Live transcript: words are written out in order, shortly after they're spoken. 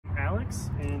Alex,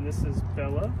 and this is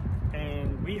Bella,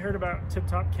 and we heard about Tip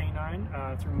Top Canine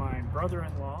through my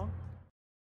brother-in-law.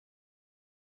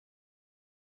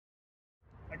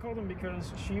 I called him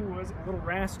because she was a little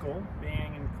rascal.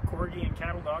 Being a corgi and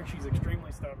cattle dog, she's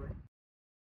extremely stubborn.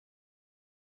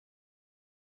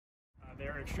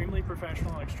 They're extremely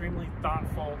professional, extremely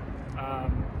thoughtful.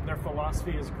 Their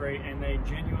philosophy is great, and they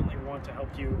genuinely want to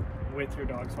help you with your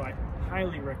dog, so I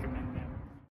highly recommend them.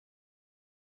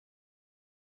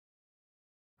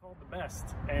 Called the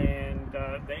best, and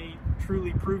they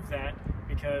truly proved that,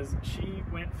 because she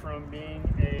went from being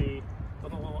a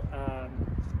little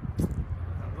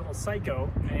psycho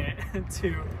to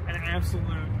an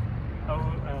absolute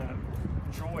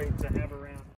joy to have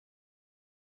around.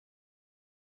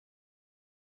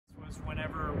 This was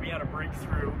whenever we had a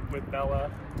breakthrough with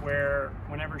Bella, where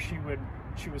whenever she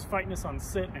was fighting us on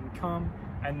sit and come,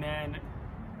 and then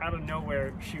out of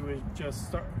nowhere she would just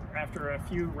start, after a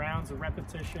few rounds of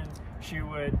repetition, she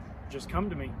would just come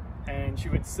to me and she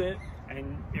would sit,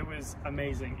 and it was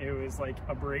amazing. It was like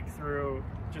a breakthrough.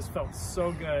 Just felt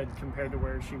so good compared to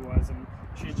where she was, and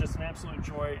she's just an absolute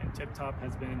joy, and Tip Top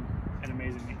has been an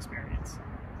amazing experience.